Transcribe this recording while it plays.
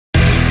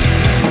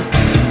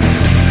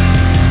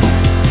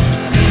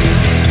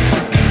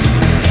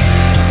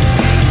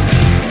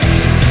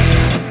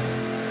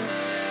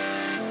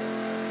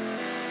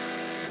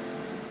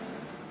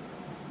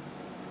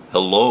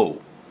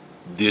Hello,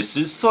 this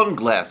is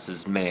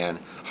Sunglasses Man.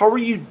 How are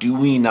you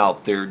doing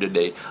out there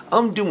today?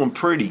 I'm doing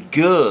pretty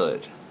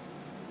good.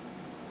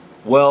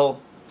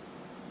 Well,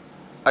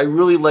 I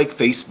really like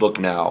Facebook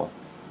now.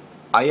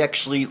 I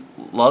actually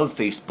love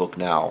Facebook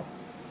now.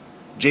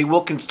 Jay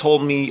Wilkins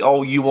told me,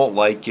 oh, you won't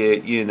like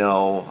it, you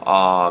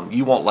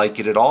won't like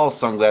it at all,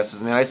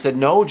 Sunglasses Man. I said,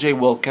 no, Jay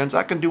Wilkins,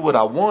 I can do what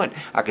I want.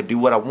 I can do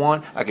what I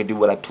want. I can do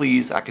what I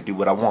please. I can do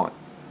what I want.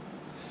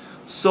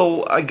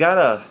 So I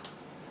got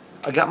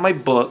my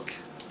book,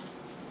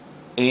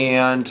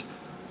 and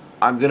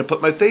I'm gonna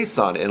put my face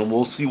on it, and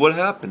we'll see what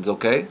happens.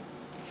 Okay?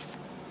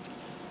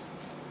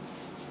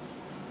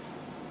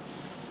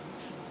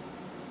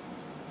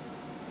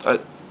 Am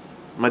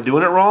I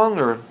doing it wrong,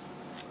 or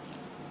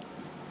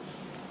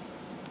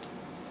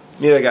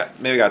maybe I got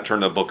to turn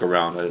the book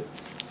around?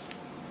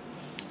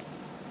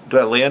 Do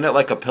I lay on it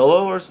like a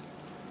pillow, or?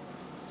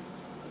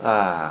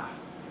 Ah,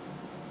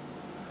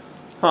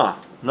 huh?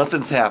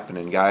 Nothing's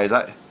happening, guys.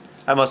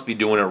 I must be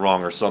doing it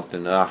wrong or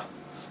something. No,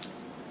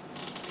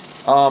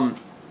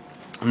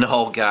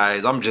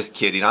 guys, I'm just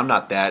kidding. I'm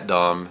not that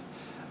dumb.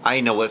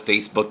 I know what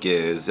Facebook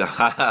is.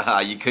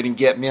 You couldn't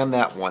get me on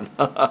that one.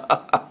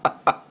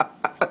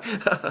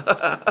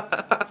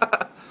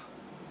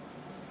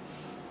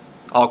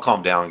 I'll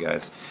calm down,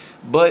 guys.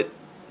 But,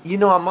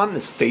 I'm on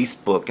this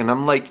Facebook, and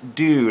I'm like,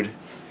 dude,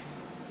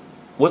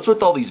 what's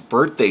with all these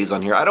birthdays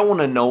on here? I don't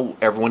want to know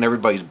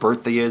everybody's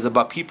birthday is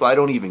about people I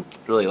don't even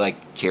really,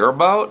 care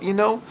about,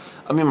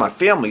 I mean, my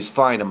family's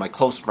fine and my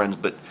close friends,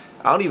 but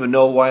I don't even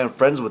know why I'm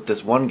friends with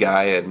this one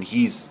guy, and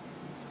he's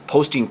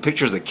posting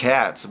pictures of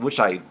cats, which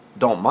I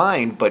don't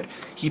mind, but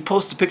he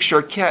posts a picture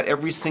of a cat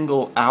every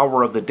single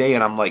hour of the day,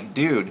 and I'm like,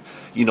 dude,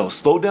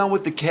 slow down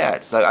with the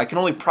cats. I can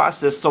only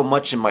process so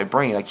much in my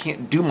brain. I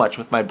can't do much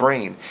with my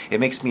brain. It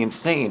makes me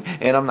insane,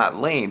 and I'm not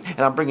lame, and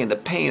I'm bringing the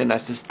pain, and I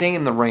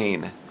sustain the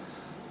rain.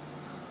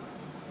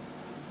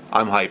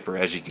 I'm hyper,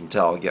 as you can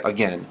tell.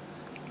 Again,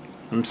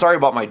 I'm sorry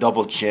about my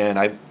double chin.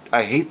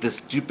 I hate this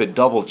stupid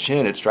double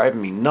chin. It's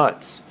driving me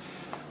nuts.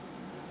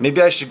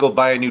 Maybe I should go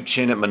buy a new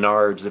chin at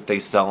Menards if they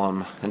sell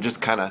them, and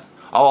just kind of...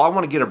 Oh, I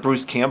want to get a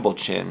Bruce Campbell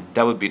chin.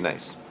 That would be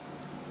nice.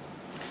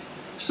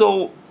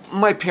 So,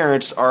 my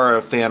parents are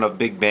a fan of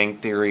Big Bang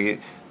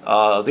Theory.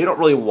 They don't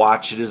really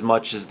watch it as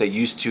much as they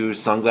used to,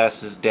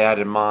 Sunglasses Dad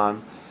and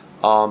Mom.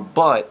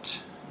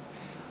 But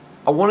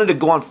I wanted to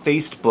go on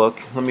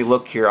Facebook. Let me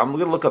look here. I'm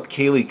going to look up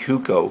Kaley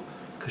Cuoco,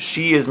 because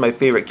she is my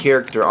favorite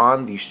character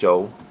on the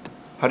show.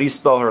 How do you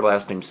spell her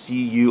last name?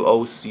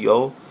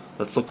 C-U-O-C-O?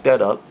 Let's look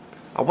that up.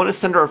 I want to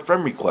send her a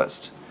friend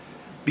request,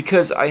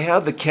 because I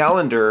have the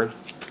calendar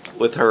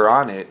with her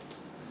on it,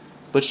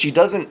 but she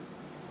doesn't...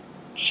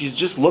 She's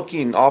just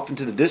looking off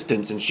into the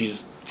distance, and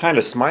she's kind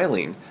of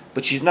smiling,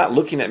 but she's not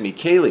looking at me.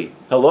 Kaley,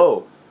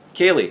 hello.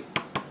 Kaley,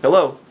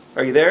 hello.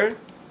 Are you there?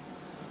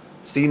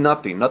 See,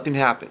 nothing. Nothing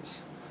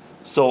happens.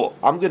 So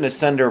I'm going to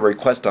send her a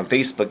request on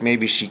Facebook.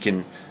 Maybe she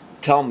can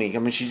tell me. I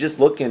mean, she's just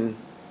looking.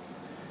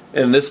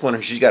 In this one,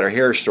 she's got her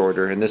hair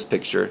shorter in this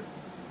picture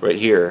right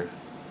here.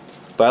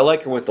 But I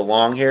like her with the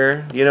long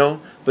hair,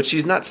 But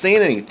she's not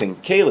saying anything.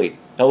 Kaley,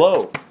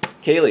 hello.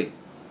 Kaley.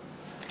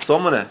 So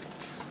I'm going to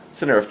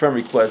send her a friend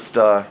request.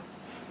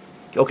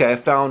 Okay, I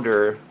found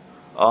her.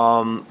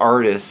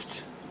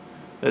 Artist.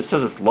 It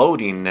says it's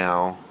loading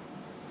now.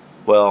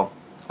 Well,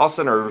 I'll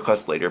send her a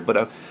request later.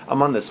 But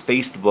I'm on this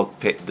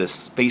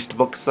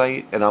Facebook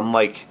site, and I'm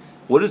like,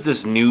 what is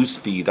this news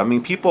feed? I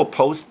mean, people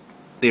post,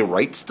 they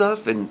write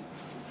stuff, and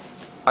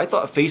I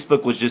thought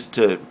Facebook was just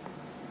to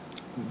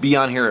be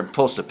on here and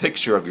post a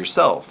picture of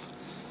yourself,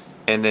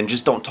 and then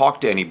just don't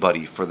talk to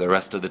anybody for the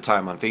rest of the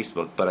time on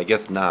Facebook. But I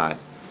guess not.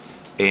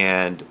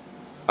 And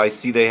I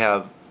see they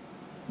have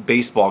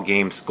baseball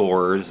game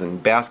scores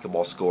and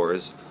basketball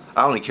scores.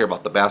 I only care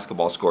about the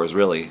basketball scores,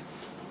 really,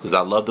 because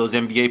I love those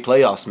NBA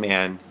playoffs,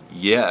 man.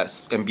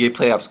 Yes, NBA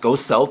playoffs. Go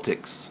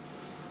Celtics.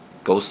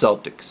 Go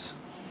Celtics.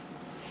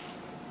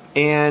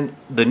 And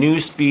the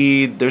news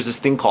feed, there's this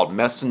thing called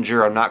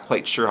Messenger. I'm not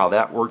quite sure how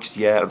that works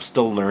yet. I'm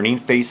still learning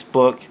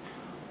Facebook.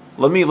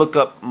 Let me look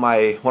up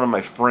one of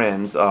my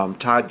friends,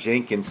 Todd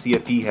Jenkins, see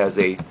if he has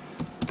a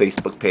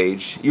Facebook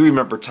page. You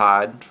remember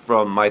Todd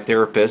from my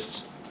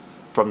therapist,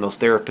 from those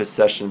therapist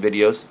session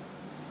videos.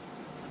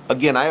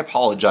 Again, I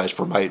apologize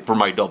for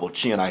my double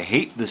chin. I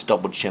hate this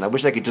double chin. I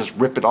wish I could just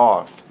rip it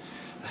off.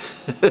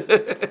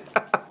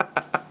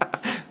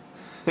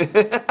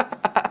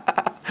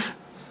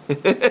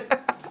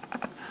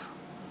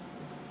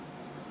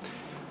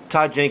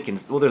 Todd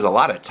Jenkins. Well, there's a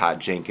lot of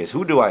Todd Jenkins.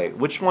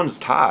 Which one's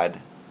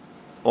Todd?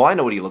 Oh, I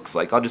know what he looks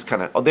like. I'll just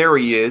kind of... Oh, there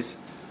he is.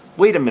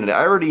 Wait a minute.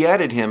 I already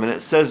added him, and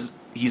it says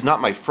he's not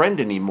my friend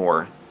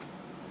anymore.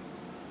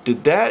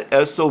 Did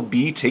that SOB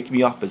take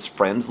me off his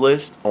friends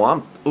list? Oh,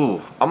 I'm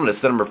going to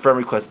send him a friend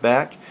request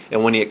back,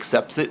 and when he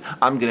accepts it,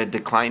 I'm going to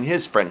decline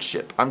his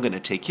friendship. I'm going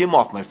to take him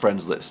off my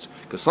friends list,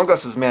 Because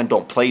Sunglasses Man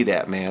don't play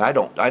that, man. I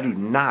do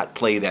not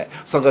play that.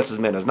 Sunglasses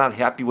Man is not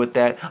happy with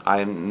that.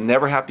 I am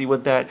never happy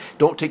with that.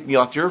 Don't take me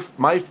off your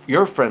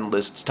friend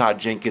list, Todd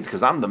Jenkins,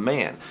 because I'm the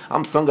man.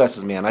 I'm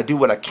Sunglasses Man. I do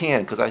what I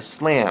can because I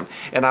slam,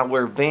 and I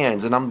wear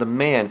Vans, and I'm the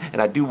man, and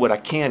I do what I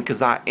can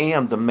because I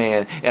am the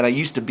man, and I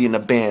used to be in a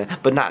band,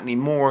 but not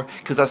anymore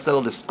because I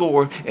settled a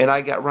score, and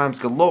I got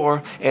rhymes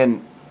galore,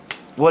 and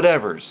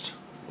whatevers.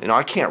 You know,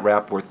 I can't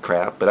rap worth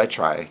crap, but I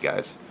try,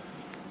 guys.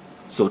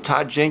 So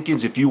Todd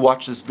Jenkins, if you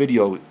watch this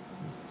video,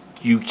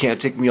 you can't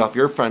take me off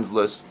your friends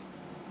list,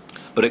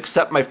 but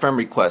accept my friend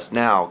request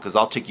now, because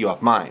I'll take you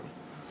off mine.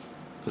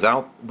 Because I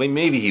don't,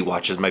 maybe he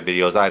watches my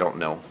videos, I don't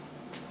know.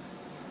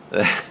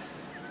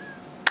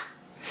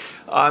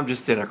 I'm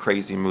just in a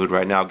crazy mood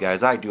right now,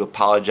 guys. I do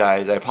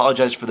apologize. I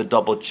apologize for the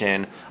double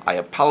chin. I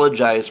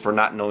apologize for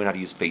not knowing how to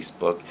use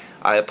Facebook.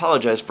 I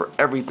apologize for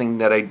everything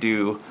that I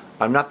do.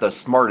 I'm not the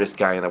smartest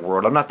guy in the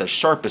world. I'm not the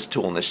sharpest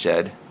tool in the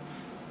shed.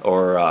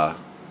 Or,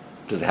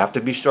 does it have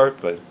to be sharp?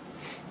 But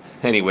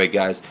anyway,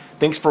 guys,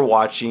 thanks for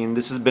watching.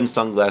 This has been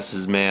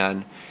Sunglasses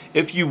Man.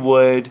 If you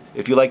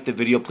like the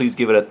video, please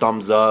give it a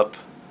thumbs up.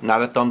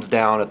 Not a thumbs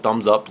down, a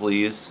thumbs up,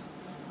 please.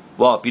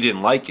 Well, if you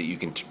didn't like it, you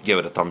can give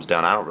it a thumbs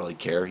down. I don't really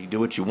care. You do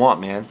what you want,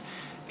 man.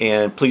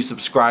 And please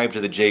subscribe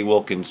to the Jay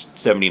Wilkins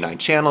 79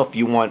 channel if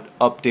you want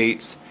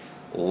updates.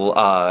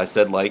 I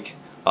said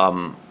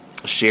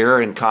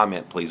share and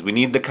comment, please. We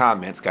need the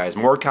comments, guys.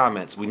 More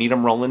comments. We need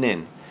them rolling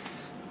in.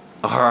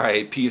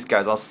 Alright, peace,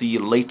 guys. I'll see you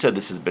later.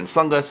 This has been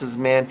Sunglasses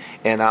Man,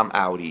 and I'm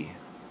outie.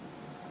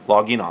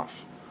 Logging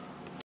off.